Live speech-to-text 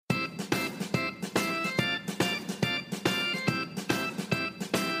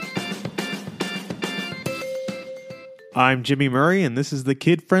I'm Jimmy Murray, and this is the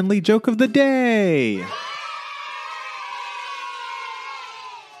kid-friendly joke of the day.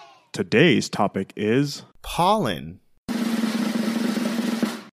 Today's topic is pollen.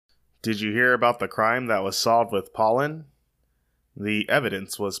 Did you hear about the crime that was solved with pollen? The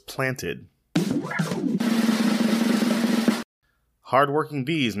evidence was planted. Hardworking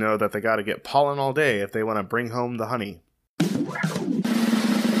bees know that they gotta get pollen all day if they want to bring home the honey.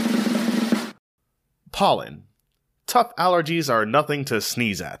 Pollen. Tough allergies are nothing to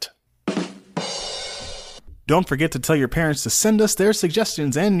sneeze at. Don't forget to tell your parents to send us their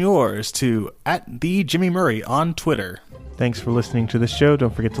suggestions and yours to @TheJimmyMurray on Twitter. Thanks for listening to this show.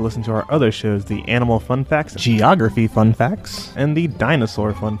 Don't forget to listen to our other shows, the Animal Fun Facts, Geography Fun Facts, and the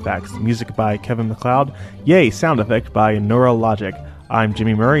Dinosaur Fun Facts. Music by Kevin MacLeod. Yay! Sound effect by Neurologic. I'm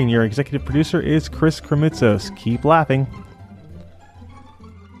Jimmy Murray, and your executive producer is Chris Kremitzos. Keep laughing.